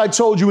 just as I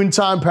told you in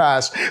time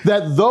past,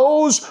 that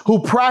those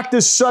who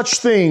practice such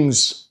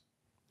things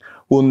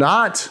will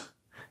not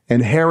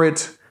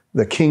inherit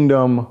the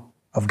kingdom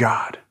of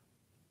God.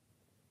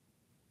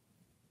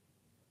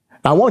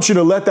 I want you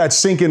to let that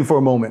sink in for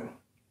a moment.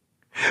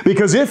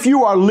 Because if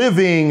you are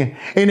living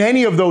in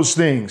any of those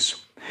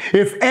things,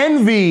 if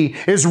envy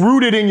is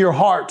rooted in your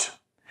heart,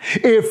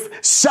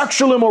 if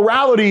sexual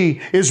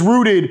immorality is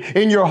rooted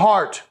in your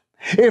heart,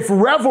 if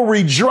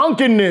revelry,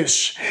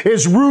 drunkenness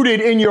is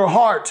rooted in your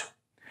heart,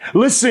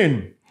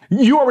 listen,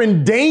 you are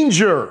in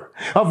danger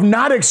of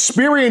not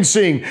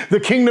experiencing the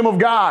kingdom of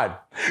God.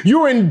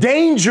 You're in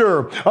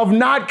danger of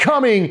not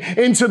coming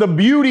into the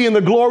beauty and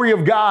the glory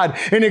of God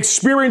and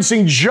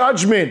experiencing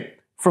judgment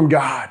from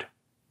God.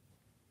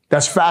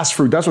 That's fast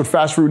fruit. That's what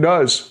fast fruit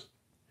does.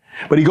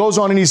 But he goes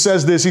on and he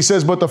says this. He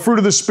says, but the fruit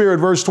of the Spirit,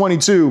 verse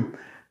 22,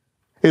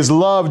 is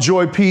love,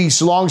 joy,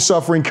 peace,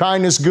 long-suffering,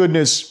 kindness,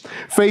 goodness,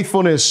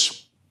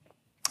 faithfulness,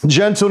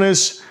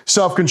 gentleness,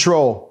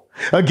 self-control.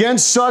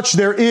 Against such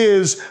there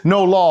is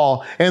no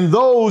law. And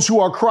those who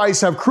are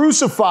Christ have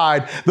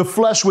crucified the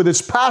flesh with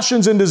its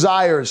passions and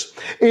desires.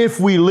 If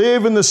we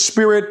live in the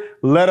Spirit,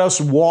 let us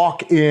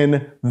walk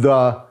in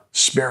the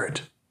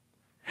Spirit.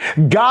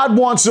 God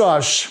wants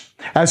us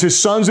as his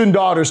sons and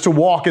daughters to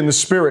walk in the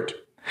Spirit.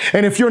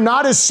 And if you're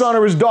not his son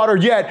or his daughter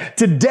yet,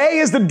 today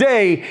is the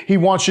day he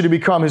wants you to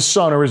become his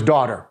son or his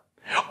daughter.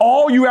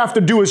 All you have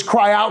to do is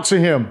cry out to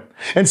him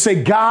and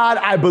say, God,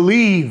 I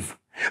believe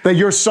that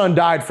your son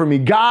died for me.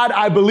 God,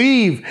 I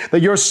believe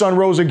that your son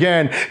rose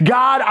again.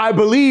 God, I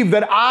believe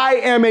that I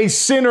am a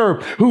sinner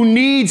who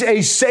needs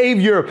a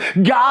savior.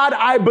 God,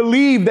 I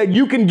believe that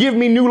you can give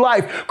me new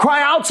life.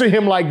 Cry out to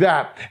him like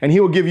that, and he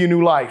will give you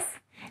new life.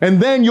 And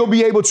then you'll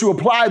be able to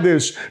apply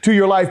this to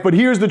your life. But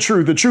here's the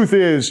truth. The truth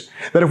is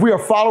that if we are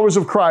followers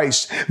of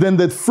Christ, then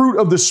the fruit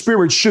of the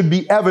Spirit should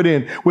be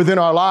evident within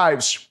our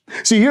lives.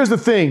 See, here's the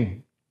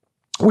thing.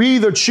 We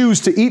either choose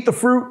to eat the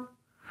fruit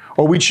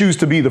or we choose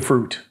to be the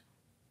fruit.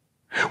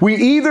 We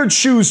either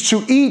choose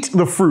to eat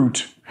the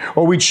fruit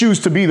or we choose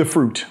to be the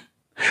fruit.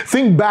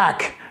 Think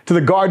back to the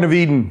Garden of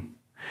Eden.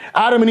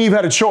 Adam and Eve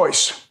had a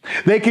choice.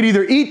 They could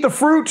either eat the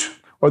fruit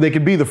or they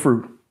could be the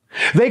fruit.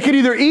 They could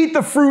either eat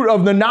the fruit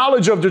of the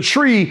knowledge of the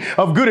tree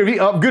of good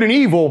and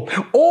evil,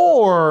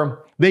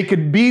 or they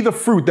could be the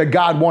fruit that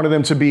God wanted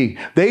them to be.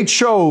 They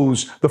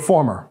chose the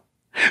former.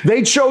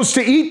 They chose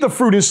to eat the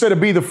fruit instead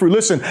of be the fruit.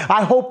 Listen,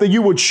 I hope that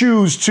you would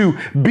choose to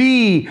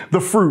be the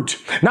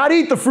fruit. Not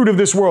eat the fruit of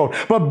this world,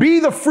 but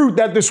be the fruit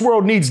that this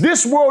world needs.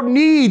 This world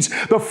needs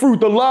the fruit,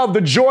 the love,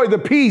 the joy, the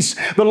peace,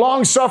 the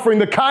long-suffering,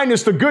 the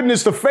kindness, the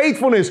goodness, the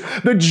faithfulness,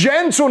 the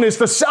gentleness,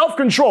 the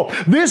self-control.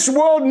 This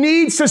world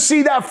needs to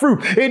see that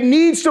fruit. It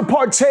needs to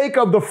partake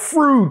of the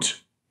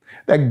fruit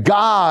that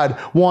God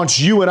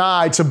wants you and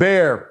I to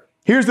bear.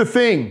 Here's the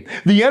thing.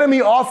 The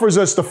enemy offers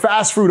us the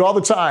fast fruit all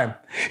the time.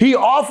 He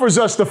offers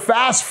us the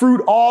fast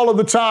fruit all of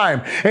the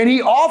time. And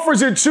he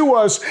offers it to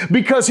us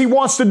because he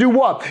wants to do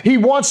what? He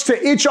wants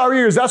to itch our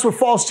ears. That's what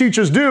false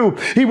teachers do.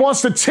 He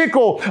wants to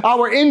tickle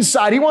our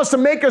inside. He wants to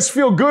make us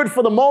feel good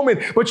for the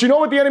moment. But you know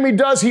what the enemy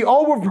does? He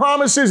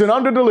overpromises and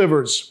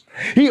underdelivers.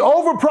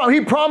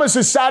 He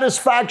promises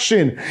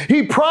satisfaction.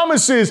 He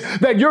promises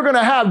that you're going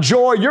to have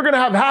joy. You're going to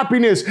have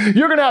happiness.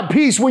 You're going to have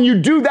peace when you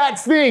do that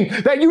thing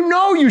that you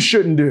know you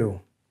shouldn't do.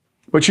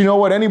 But you know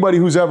what? Anybody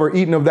who's ever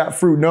eaten of that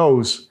fruit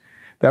knows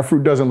that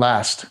fruit doesn't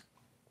last.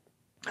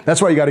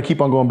 That's why you got to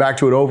keep on going back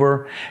to it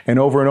over and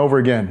over and over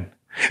again.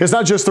 It's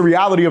not just the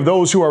reality of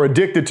those who are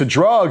addicted to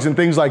drugs and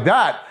things like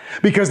that,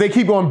 because they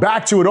keep going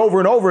back to it over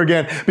and over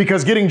again,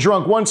 because getting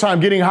drunk one time,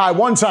 getting high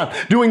one time,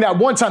 doing that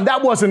one time,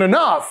 that wasn't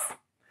enough.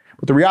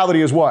 But the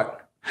reality is what?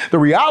 The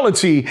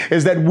reality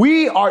is that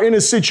we are in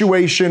a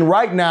situation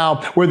right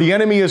now where the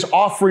enemy is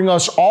offering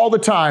us all the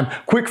time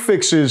quick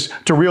fixes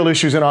to real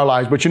issues in our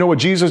lives. But you know what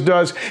Jesus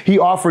does? He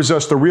offers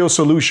us the real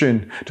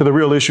solution to the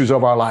real issues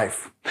of our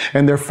life.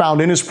 And they're found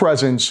in his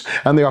presence,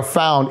 and they are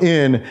found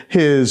in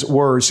his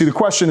word. See, the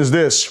question is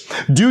this: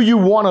 do you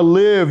want to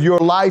live your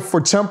life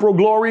for temporal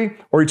glory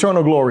or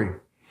eternal glory?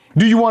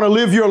 Do you want to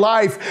live your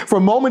life for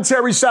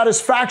momentary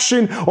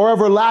satisfaction or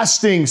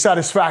everlasting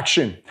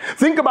satisfaction?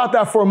 Think about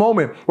that for a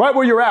moment, right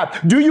where you're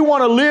at. Do you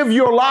want to live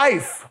your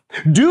life?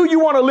 Do you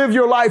want to live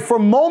your life for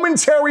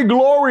momentary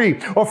glory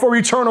or for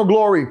eternal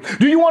glory?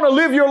 Do you want to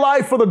live your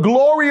life for the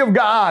glory of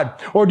God,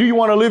 or do you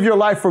want to live your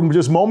life for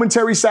just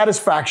momentary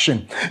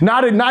satisfaction,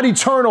 not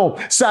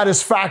eternal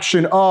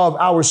satisfaction of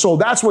our soul?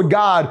 That's what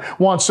God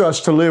wants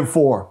us to live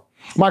for.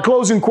 My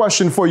closing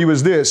question for you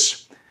is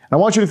this. I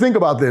want you to think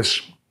about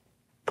this.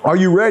 Are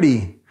you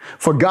ready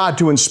for God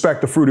to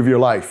inspect the fruit of your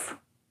life?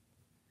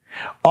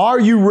 Are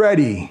you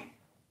ready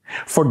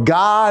for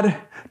God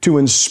to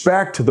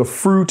inspect the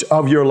fruit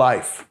of your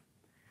life?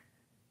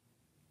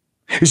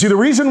 You see, the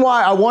reason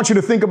why I want you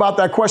to think about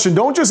that question,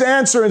 don't just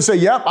answer and say,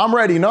 yep, I'm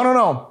ready.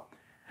 No.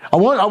 I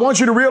want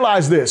you to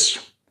realize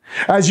this,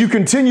 As you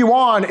continue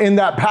on in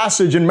that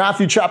passage in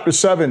Matthew chapter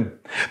 7,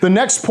 the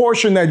next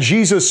portion that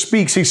Jesus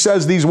speaks, he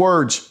says these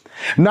words,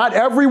 "Not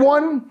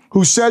everyone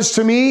who says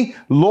to me,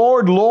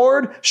 'Lord,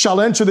 Lord,'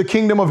 shall enter the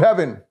kingdom of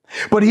heaven,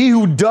 but he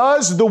who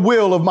does the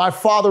will of my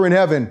Father in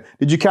heaven."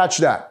 Did you catch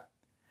that?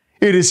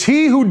 It is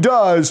he who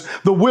does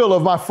the will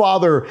of my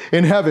Father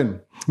in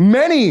heaven.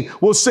 "Many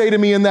will say to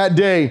me in that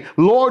day,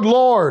 'Lord,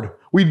 Lord,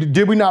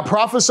 did we not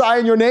prophesy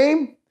in your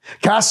name?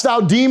 Cast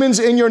out demons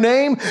in your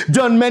name,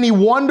 done many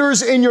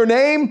wonders in your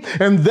name?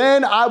 And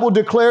then I will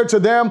declare to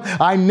them,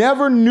 I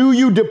never knew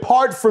you.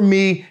 Depart from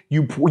me,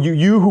 you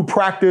who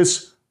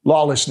practice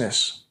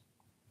lawlessness.'"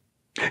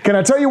 Can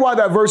I tell you why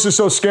that verse is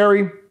so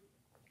scary?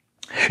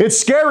 It's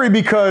scary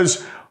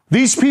because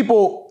these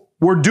people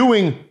were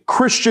doing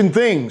Christian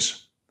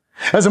things.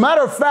 As a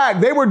matter of fact,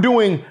 they were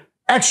doing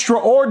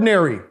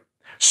extraordinary,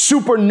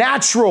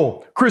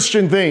 supernatural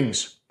Christian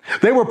things.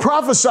 They were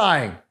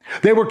prophesying.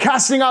 They were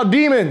casting out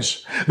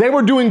demons. They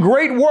were doing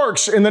great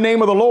works in the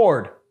name of the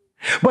Lord.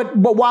 But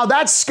while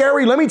that's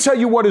scary, let me tell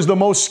you what is the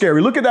most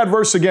scary. Look at that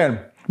verse again,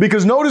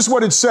 because notice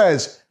what it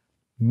says,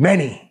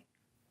 many.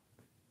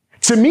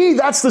 To me,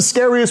 that's the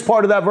scariest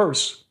part of that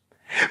verse,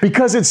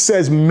 because it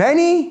says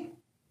many.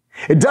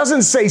 It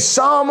doesn't say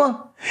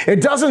some.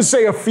 It doesn't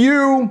say a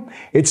few.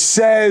 It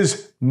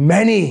says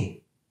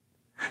many.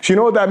 So you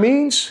know what that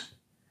means?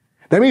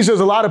 That means there's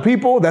a lot of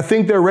people that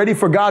think they're ready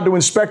for God to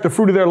inspect the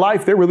fruit of their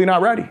life. They're really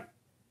not ready.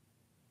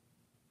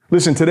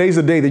 Listen, today's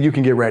the day that you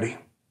can get ready.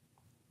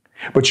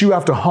 But you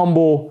have to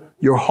humble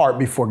your heart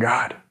before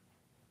God.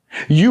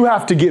 You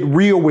have to get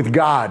real with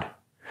God.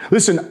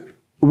 Listen,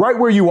 right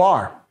where you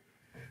are.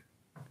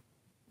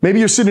 Maybe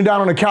you're sitting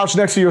down on a couch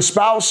next to your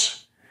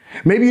spouse.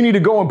 Maybe you need to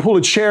go and pull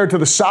a chair to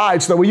the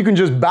side so that way you can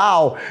just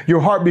bow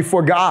your heart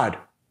before God.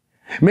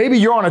 Maybe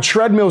you're on a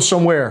treadmill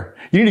somewhere.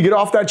 You need to get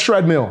off that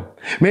treadmill.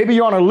 Maybe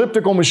you're on an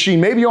elliptical machine.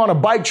 Maybe you're on a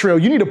bike trail.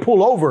 You need to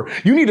pull over.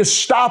 You need to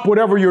stop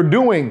whatever you're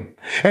doing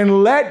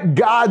and let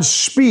God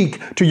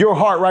speak to your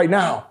heart right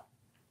now.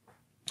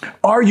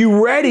 Are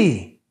you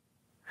ready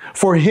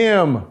for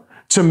Him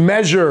to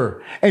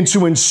measure and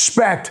to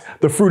inspect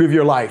the fruit of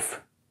your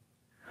life?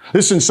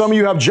 Listen, some of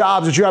you have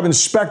jobs that you have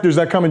inspectors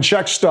that come and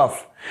check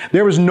stuff.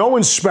 There is no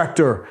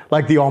inspector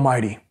like the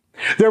Almighty.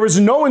 There is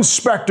no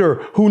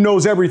inspector who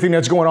knows everything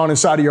that's going on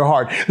inside of your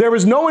heart. There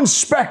is no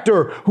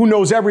inspector who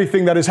knows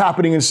everything that is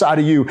happening inside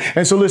of you.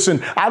 And so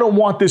listen, I don't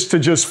want this to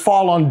just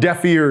fall on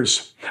deaf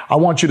ears. I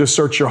want you to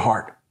search your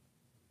heart.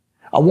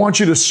 I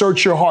want you to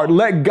search your heart.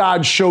 Let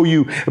God show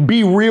you.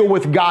 Be real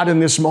with God in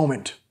this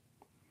moment.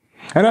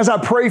 And as I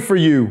pray for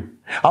you,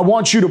 I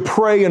want you to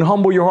pray and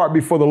humble your heart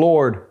before the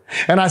Lord.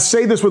 And I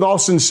say this with all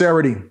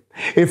sincerity.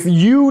 If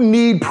you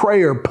need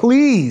prayer,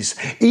 please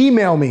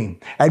email me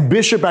at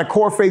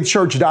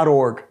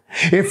bishop@corefaithchurch.org.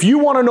 If you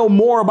want to know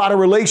more about a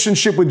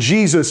relationship with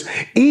Jesus,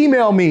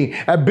 email me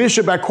at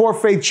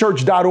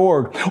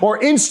bishop@corefaithchurch.org,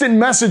 or instant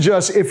message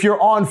us if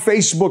you're on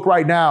Facebook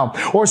right now,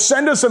 or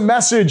send us a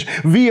message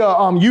via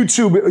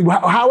YouTube.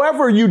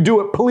 However you do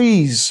it,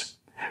 please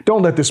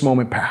don't let this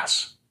moment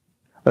pass.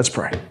 Let's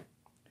pray.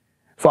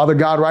 Father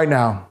God, right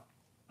now,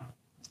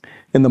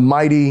 in the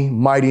mighty,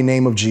 mighty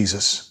name of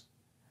Jesus,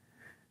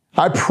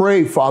 I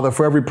pray, Father,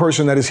 for every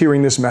person that is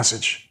hearing this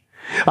message.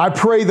 I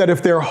pray that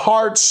if their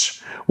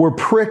hearts were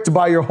pricked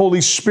by your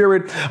Holy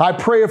Spirit, I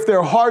pray if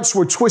their hearts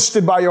were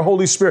twisted by your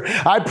Holy Spirit,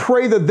 I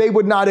pray that they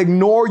would not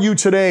ignore you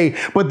today,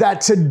 but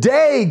that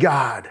today,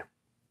 God,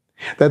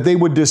 that they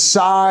would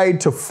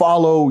decide to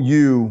follow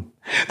you.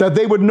 That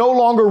they would no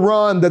longer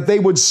run, that they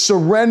would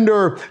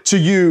surrender to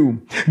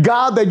you.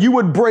 God, that you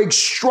would break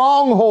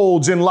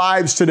strongholds in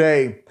lives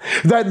today.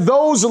 That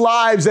those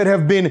lives that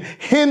have been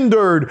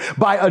hindered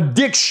by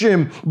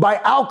addiction, by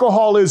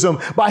alcoholism,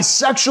 by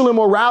sexual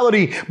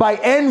immorality, by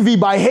envy,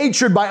 by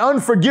hatred, by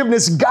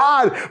unforgiveness,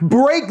 God,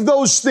 break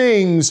those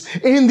things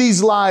in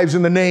these lives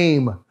in the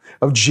name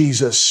of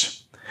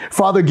Jesus.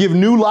 Father, give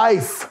new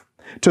life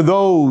to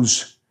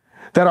those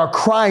that are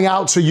crying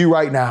out to you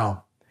right now.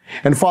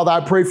 And Father,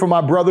 I pray for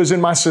my brothers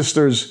and my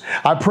sisters.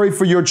 I pray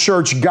for your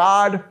church.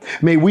 God,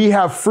 may we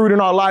have fruit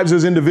in our lives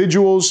as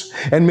individuals,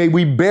 and may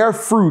we bear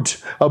fruit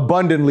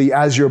abundantly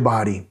as your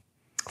body.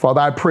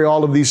 Father, I pray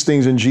all of these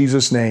things in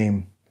Jesus'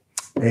 name.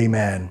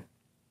 Amen.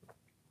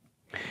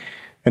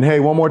 And hey,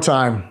 one more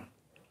time,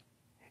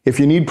 if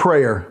you need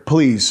prayer,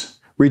 please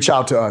reach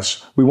out to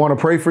us. We want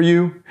to pray for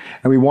you,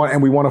 and we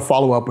want to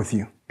follow up with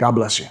you. God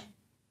bless you.